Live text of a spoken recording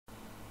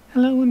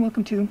Hello and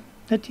welcome to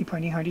the Tea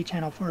Party Hardy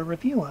channel for a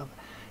review of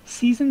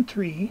Season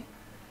 3,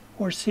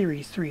 or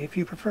Series 3 if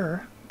you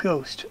prefer,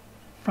 Ghost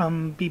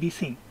from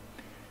BBC.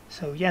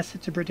 So yes,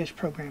 it's a British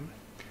program.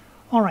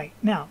 Alright,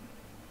 now,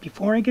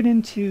 before I get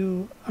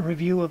into a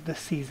review of the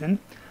season,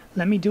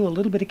 let me do a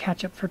little bit of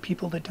catch-up for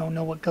people that don't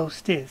know what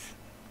Ghost is.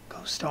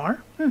 Ghost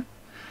Star?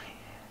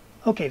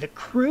 Okay, the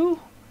crew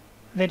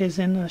that is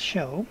in the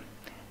show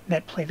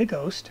that play the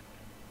Ghost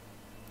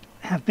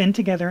have been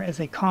together as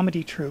a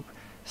comedy troupe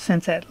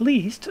since, at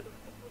least,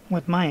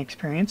 with my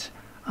experience,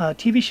 a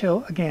TV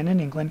show, again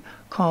in England,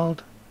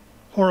 called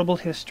Horrible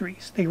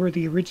Histories. They were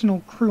the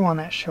original crew on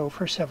that show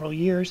for several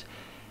years.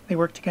 They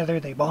worked together,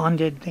 they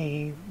bonded,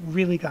 they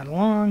really got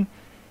along.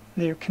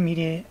 Their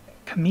comedic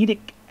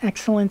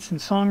excellence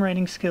and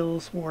songwriting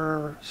skills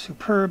were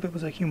superb. It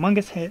was a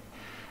humongous hit.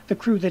 The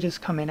crew that has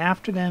come in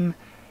after them,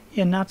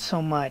 yeah, not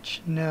so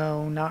much.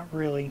 No, not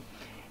really.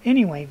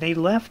 Anyway, they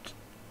left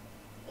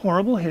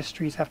Horrible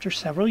Histories after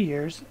several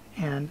years,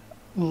 and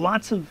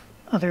lots of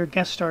other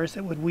guest stars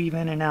that would weave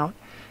in and out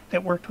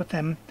that worked with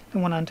them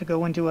and went on to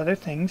go and do other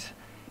things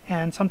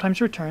and sometimes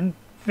return.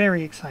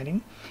 Very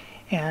exciting.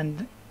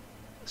 And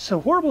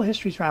so Horrible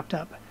Histories wrapped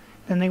up.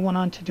 Then they went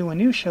on to do a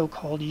new show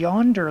called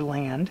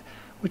Yonderland,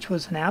 which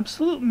was an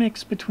absolute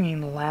mix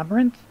between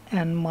Labyrinth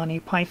and Monty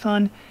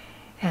Python,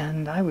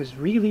 and I was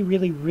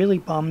really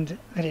bummed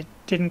that it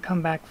didn't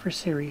come back for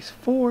Series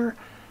 4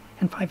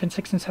 and 5 and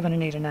 6 and 7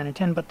 and 8 and 9 and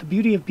 10. But the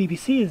beauty of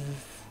BBC is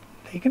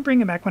they can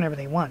bring it back whenever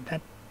they want.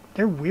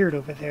 They're weird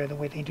over there, the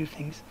way they do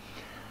things.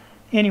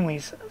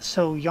 Anyways,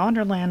 so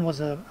Yonderland was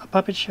a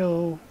puppet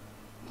show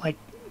like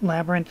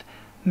Labyrinth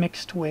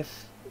mixed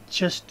with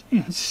just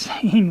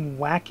insane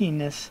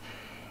wackiness.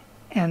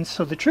 And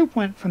so the troupe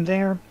went from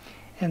there,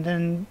 and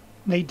then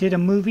they did a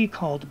movie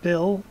called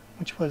Bill,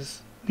 which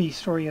was the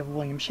story of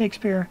William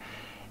Shakespeare,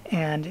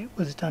 and it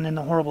was done in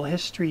the Horrible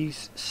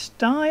Histories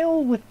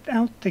style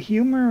without the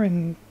humor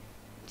and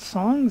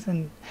songs,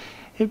 and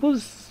it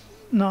was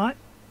not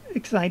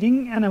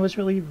exciting, and I was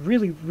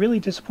really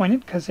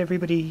disappointed because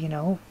everybody, you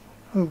know,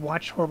 who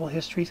watched Horrible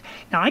Histories.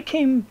 Now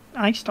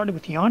I started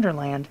with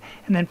Yonderland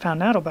and then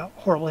found out about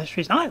Horrible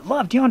Histories. And I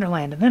loved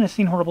Yonderland, and then I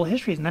seen Horrible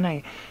Histories, and then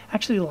I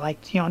actually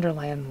liked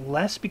Yonderland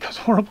less because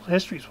Horrible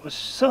Histories was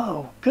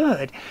so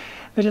good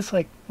that it's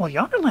like, well,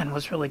 Yonderland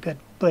was really good,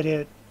 but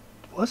it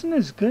wasn't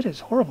as good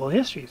as Horrible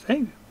Histories.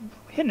 They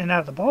hitting it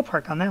out of the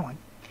ballpark on that one.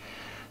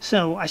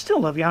 So I still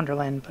love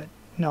Yonderland, but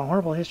no,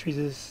 Horrible Histories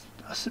is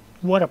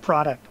what a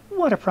product.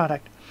 What a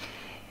product.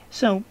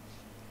 So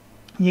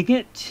you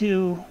get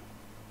to,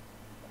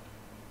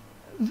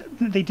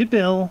 they did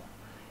Bill,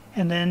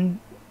 and then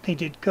they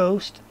did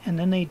Ghost, and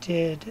then they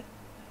did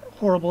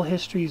Horrible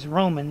Histories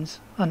Romans,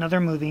 another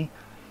movie.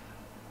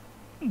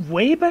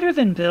 Way better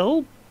than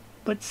Bill,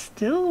 but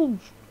still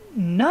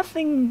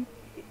nothing.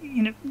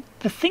 You know,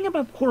 the thing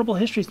about Horrible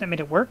Histories that made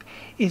it work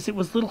is it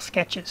was little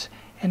sketches,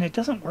 and it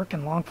doesn't work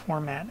in long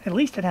format. At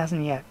least it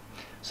hasn't yet.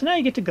 So now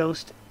you get to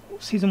Ghost,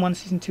 Season 1,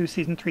 Season 2,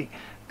 Season 3.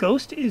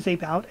 Ghost is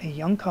about a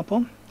young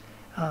couple.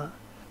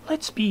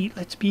 Let's be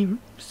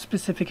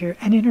specific here,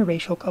 an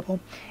interracial couple.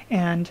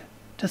 And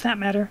does that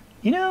matter?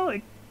 You know,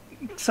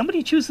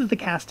 somebody chooses the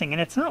casting,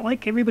 and it's not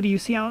like everybody you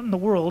see out in the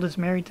world is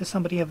married to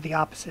somebody of the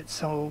opposite.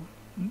 So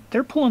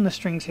they're pulling the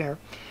strings here.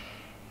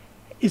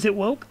 Is it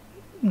woke?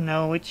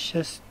 No, it's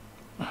just,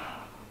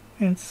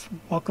 it's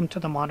welcome to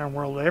the modern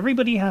world.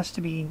 Everybody has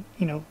to be,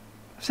 you know,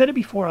 I've said it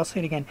before, I'll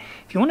say it again.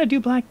 If you want to do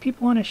black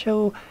people on a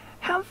show,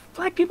 have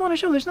black people on a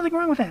show. There's nothing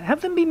wrong with that.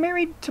 Have them be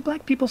married to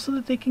black people so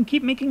that they can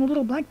keep making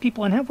little black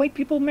people, and have white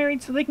people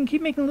married so they can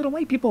keep making little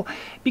white people.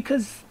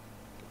 Because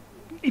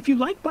if you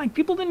like black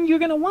people, then you're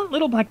going to want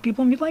little black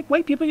people. And if you like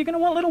white people, you're going to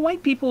want little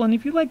white people. And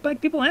if you like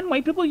black people and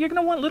white people, you're going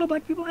to want little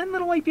black people and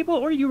little white people,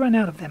 or you run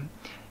out of them.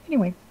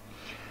 Anyway,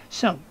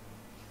 so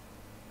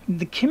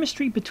the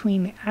chemistry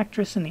between the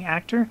actress and the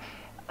actor,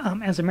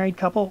 as a married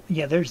couple,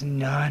 yeah, there's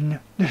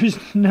none. There's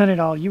none at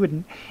all. You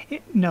wouldn't,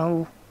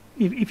 no.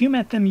 If you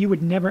met them, you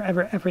would never,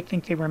 ever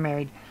think they were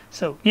married.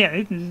 So,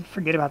 yeah,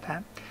 forget about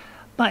that.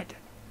 But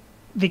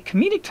the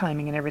comedic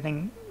timing and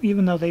everything,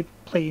 even though they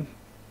play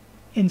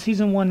in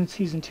Season 1 and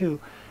Season 2,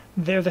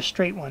 they're the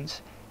straight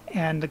ones,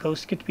 and the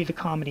ghosts get to be the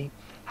comedy.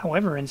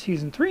 However, in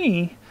Season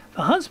 3,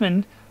 the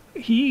husband,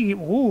 he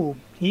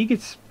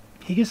gets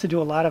to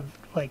do a lot of,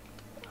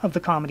 of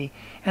the comedy.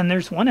 And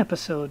there's one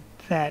episode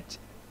that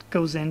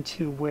goes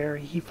into where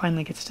he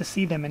finally gets to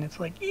see them, and it's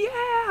like,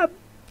 yeah,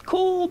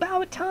 cool,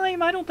 about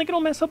time. I don't think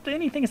it'll mess up to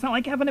anything. It's not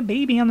like having a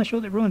baby on the show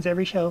that ruins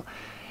every show.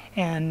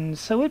 And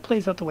so it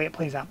plays out the way it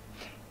plays out.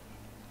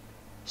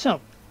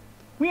 So,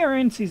 we are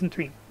in Season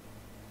 3.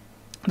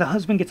 The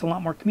husband gets a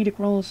lot more comedic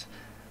roles.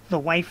 The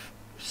wife,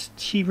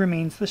 she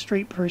remains the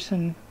straight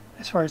person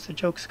as far as the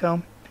jokes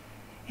go.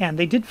 And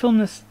they did film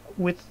this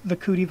with the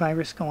cootie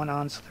virus going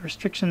on, so the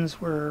restrictions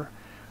were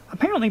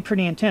apparently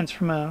pretty intense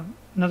from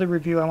another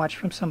review I watched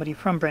from somebody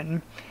from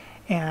Britain.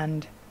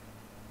 And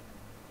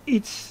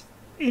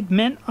it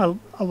meant a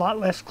lot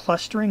less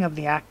clustering of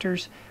the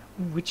actors,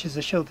 which is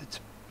a show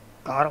that's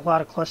got a lot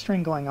of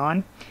clustering going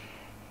on.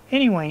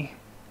 Anyway,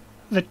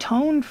 the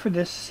tone for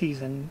this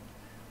season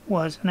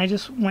was, and I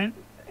just went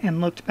and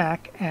looked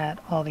back at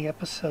all the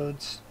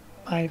episodes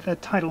by the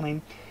title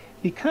name,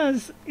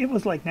 because it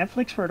was like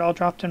Netflix where it all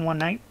dropped in one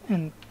night,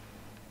 and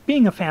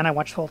being a fan, I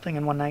watched the whole thing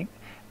in one night.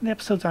 The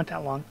episodes aren't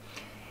that long,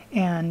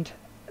 and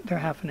they're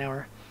half an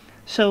hour.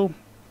 So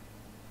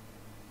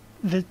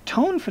the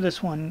tone for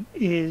this one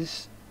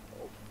is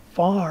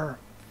far,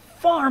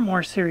 far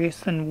more serious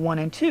than 1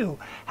 and 2.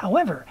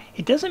 However,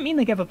 it doesn't mean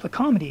they give up the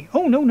comedy.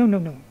 Oh,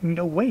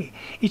 no way.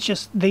 It's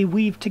just they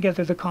weave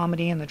together the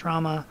comedy and the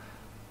drama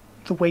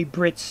the way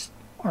Brits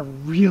are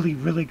really,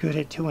 really good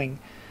at doing.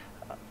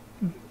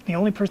 The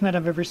only person that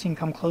I've ever seen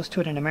come close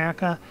to it in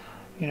America,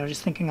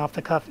 just thinking off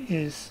the cuff,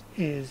 is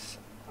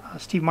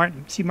Steve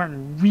Martin. Steve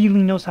Martin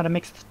really knows how to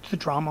mix the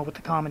drama with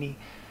the comedy.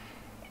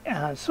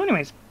 So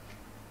anyways,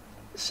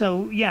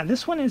 yeah,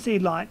 this one is a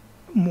lot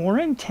more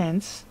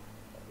intense,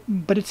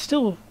 but it's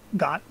still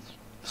got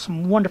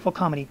some wonderful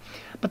comedy.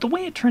 But the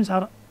way it turns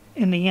out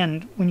in the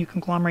end, when you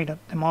conglomerate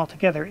them all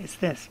together, is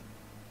this.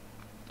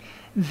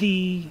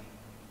 You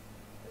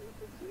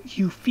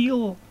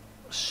feel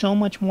so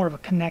much more of a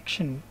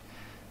connection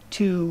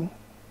to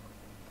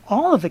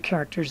all of the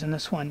characters in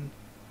this one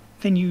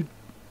than you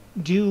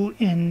do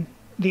in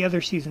the other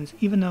seasons,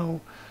 even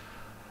though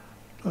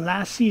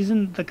last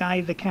season, the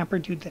camper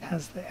dude that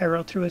has the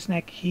arrow through his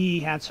neck, he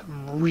had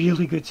some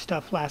really good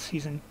stuff last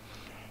season.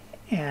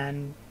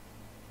 And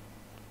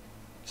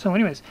so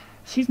anyways,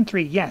 season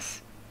 3,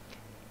 yes.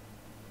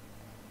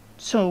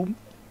 So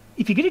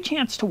if you get a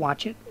chance to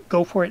watch it,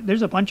 go for it.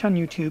 There's a bunch on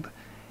YouTube.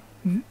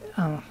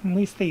 At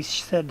least they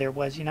said there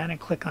was. I didn't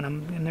click on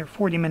them, and they're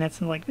 40 minutes,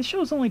 and like, this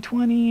show's only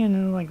 20,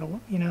 and like,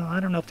 I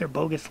don't know if they're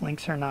bogus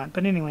links or not.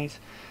 But anyways,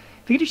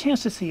 if you get a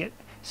chance to see it,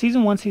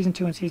 season 1, season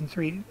 2, and season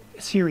 3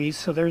 series,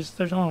 so there's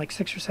only like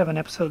 6 or 7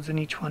 episodes in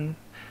each one,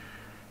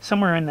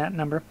 somewhere in that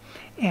number,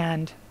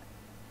 and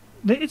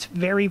it's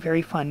very,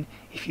 very fun.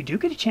 If you do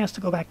get a chance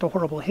to go back to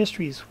Horrible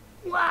Histories,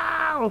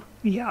 wow,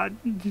 yeah,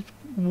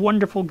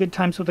 wonderful, good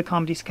times with the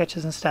comedy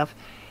sketches and stuff.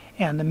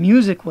 And the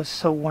music was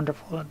so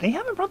wonderful. They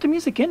haven't brought the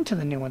music into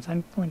the new ones.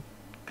 I'm like,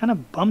 kind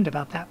of bummed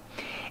about that.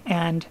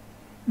 And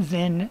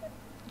then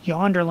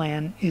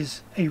Yonderland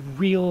is a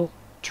real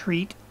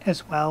treat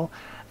as well.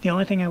 The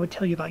only thing I would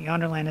tell you about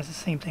Yonderland is the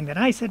same thing that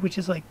I said, which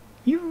is like,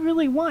 you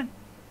really want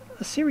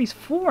a series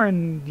 4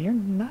 and you're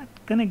not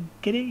going to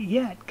get it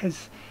yet,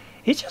 because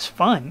it's just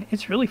fun.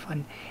 It's really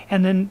fun.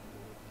 And then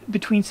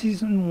between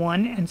season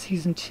 1 and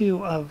season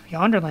 2 of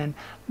Yonderland,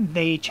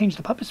 they changed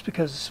the puppets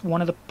because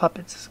one of the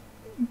puppets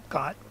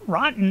got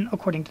rotten,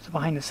 according to the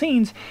behind the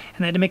scenes,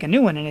 and they had to make a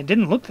new one, and it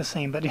didn't look the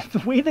same. But the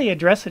way they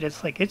address it,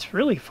 it's like, it's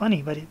really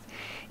funny, but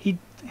he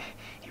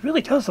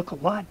really does look a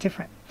lot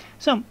different.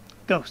 So,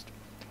 Ghost.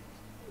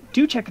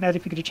 Do check it out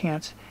if you get a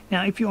chance.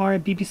 Now, if you are a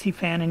BBC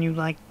fan and you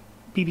like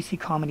BBC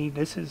comedy,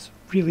 this is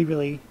really,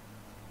 really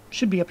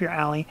should be up your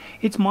alley.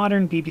 It's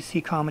modern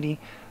BBC comedy,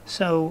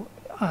 so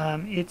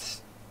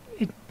it's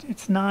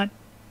not.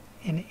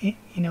 And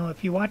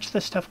if you watch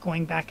the stuff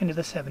going back into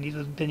the 70s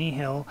with Benny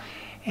Hill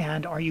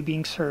and Are You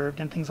Being Served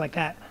and things like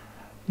that,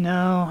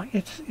 no,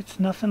 it's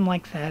nothing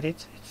like that.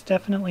 It's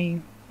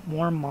definitely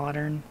more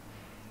modern,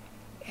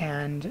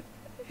 and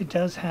it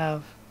does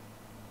have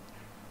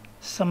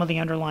some of the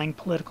underlying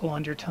political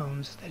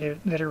undertones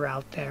that are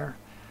out there.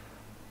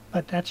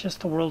 But that's just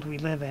the world we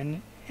live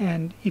in.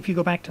 And if you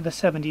go back to the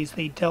 70s,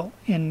 they dealt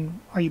in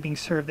Are You Being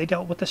Served? They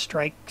dealt with the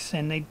strikes,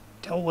 and they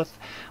dealt with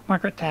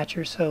Margaret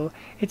Thatcher. So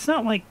it's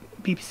not like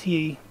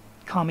BBC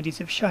comedies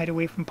have shied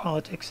away from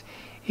politics.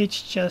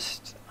 It's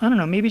just, I don't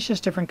know, maybe it's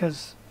just different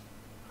because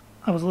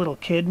I was a little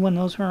kid when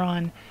those were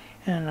on,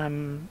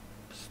 and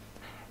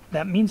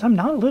that means I'm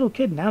not a little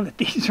kid now that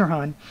these are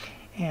on.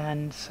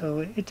 And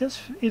so it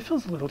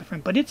feels a little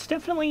different, but it's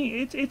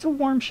definitely, it's a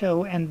warm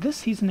show, and this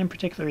season in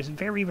particular is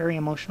very, very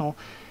emotional,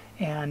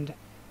 and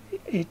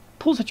it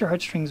pulls at your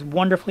heartstrings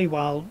wonderfully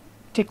while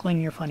tickling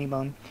your funny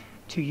bone,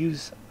 to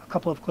use a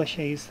couple of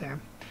cliches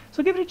there.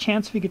 So give it a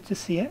chance if you get to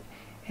see it,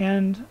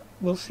 and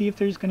we'll see if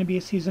there's going to be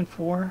a season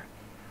 4.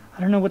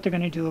 I don't know what they're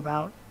going to do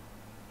about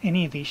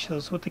any of these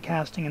shows with the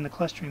casting and the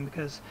clustering,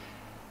 because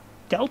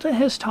Delta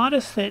has taught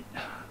us that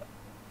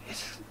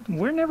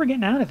we're never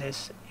getting out of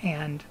this.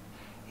 And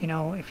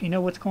if you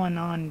know what's going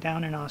on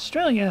down in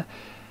Australia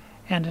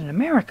and in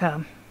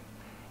America,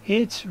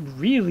 it's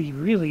really,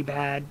 really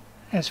bad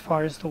as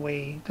far as the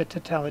way the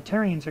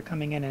totalitarians are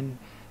coming in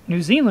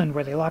New Zealand,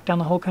 where they locked down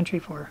the whole country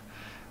for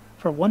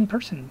one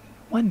person.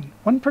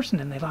 One person,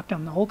 and they locked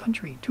down the whole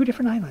country, 2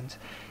 different islands.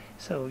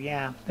 So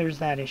yeah, there's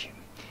that issue.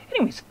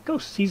 Anyways,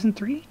 Ghost Season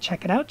 3,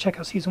 check it out. Check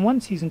out Season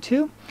 1, Season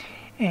 2.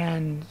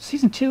 And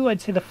Season 2,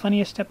 I'd say the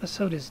funniest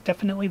episode is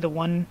definitely the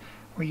one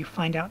where you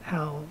find out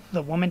how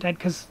the woman died,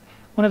 because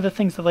one of the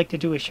things they like to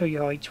do is show you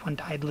how each one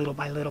died little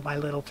by little by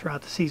little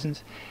throughout the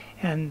seasons.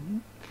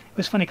 And it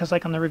was funny because,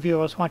 like, on the review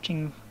I was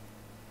watching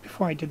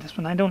before I did this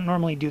one, I don't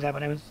normally do that,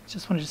 but I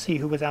just wanted to see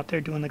who was out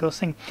there doing the ghost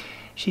thing.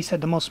 She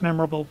said the most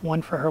memorable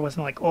one for her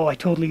wasn't like, oh, I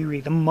totally agree.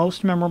 The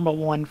most memorable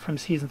one from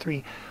Season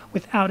 3,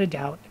 without a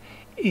doubt,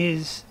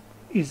 is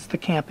the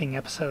camping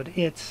episode.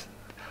 It's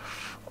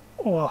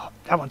Oh,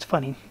 that one's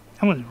funny.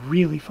 That one's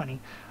really funny.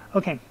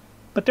 Okay,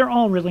 but they're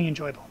all really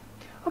enjoyable.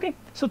 Okay,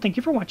 so thank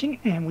you for watching,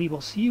 and we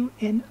will see you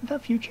in the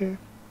future.